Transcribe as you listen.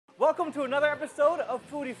Welcome to another episode of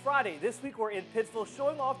Foodie Friday. This week we're in Pittsville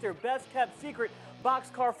showing off their best kept secret,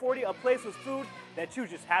 Boxcar 40, a place with food that you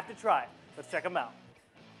just have to try. Let's check them out.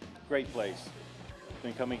 Great place.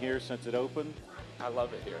 Been coming here since it opened. I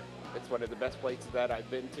love it here. It's one of the best places that I've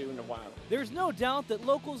been to in a while. There's no doubt that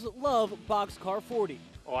locals love Boxcar 40.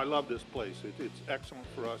 Oh, I love this place. It's excellent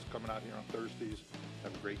for us coming out here on Thursdays,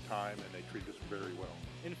 have a great time, and they treat us very well.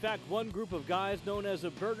 In fact, one group of guys known as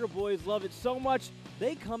the Burger Boys love it so much,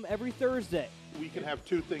 they come every Thursday. We can have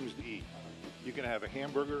two things to eat. You can have a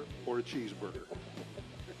hamburger or a cheeseburger.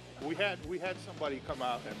 We had somebody come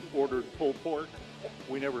out and ordered pulled pork.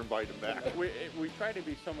 We never invite them back. We try to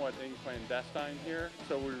be somewhat clandestine here,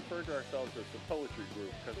 so we refer to ourselves as the poetry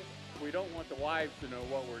group because we don't want the wives to know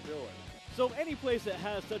what we're doing. So any place that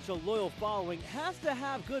has such a loyal following has to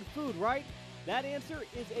have good food, right? That answer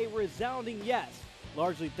is a resounding yes,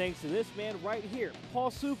 largely thanks to this man right here, Paul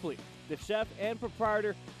Supley, the chef and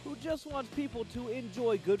proprietor who just wants people to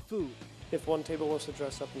enjoy good food. If one table wants to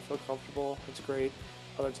dress up and feel comfortable, it's great.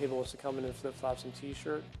 Other table wants to come in flip-flops and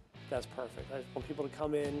t-shirt, that's perfect. I want people to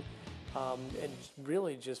come in and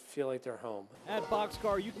really just feel like they're home. At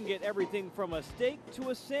Boxcar, you can get everything from a steak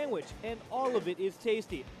to a sandwich, and all of it is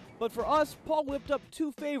tasty. But for us, Paul whipped up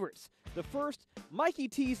two favorites. The first, Mikey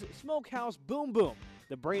T's Smokehouse Boom Boom,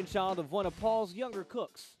 the brainchild of one of Paul's younger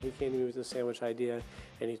cooks. He came to me with the sandwich idea,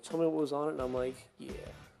 and he told me what was on it, and I'm like, yeah,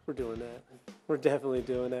 we're doing that. We're definitely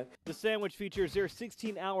doing that. The sandwich features their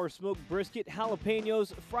 16-hour smoked brisket,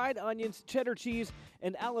 jalapenos, fried onions, cheddar cheese,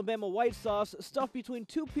 and Alabama white sauce stuffed between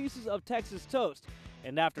two pieces of Texas toast.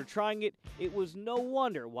 And after trying it, it was no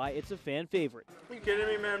wonder why it's a fan favorite. Are you kidding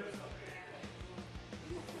me, man?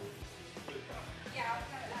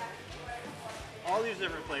 All these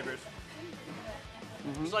different flavors.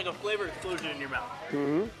 It's like a flavor explosion in your mouth.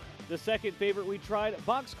 The second favorite we tried,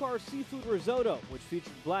 Boxcar Seafood Risotto, which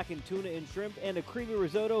featured blackened tuna and shrimp and a creamy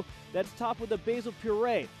risotto that's topped with a basil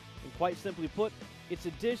puree. And quite simply put, it's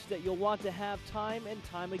a dish that you'll want to have time and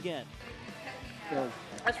time again. Yeah.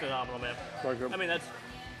 That's phenomenal, man. I mean,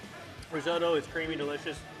 risotto is creamy,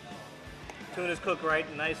 delicious. Tuna's cooked right,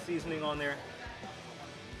 nice seasoning on there.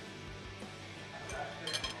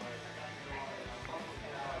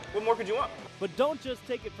 What more could you want? But don't just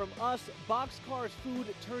take it from us. Boxcar's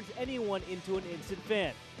food turns anyone into an instant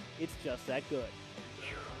fan. It's just that good.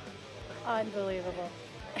 Unbelievable.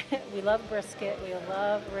 We love brisket. We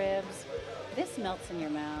love ribs. This melts in your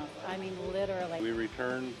mouth. I mean, literally. We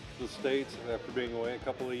returned to the States after being away a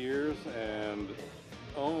couple of years, and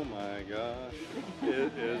oh my gosh,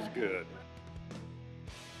 it is good.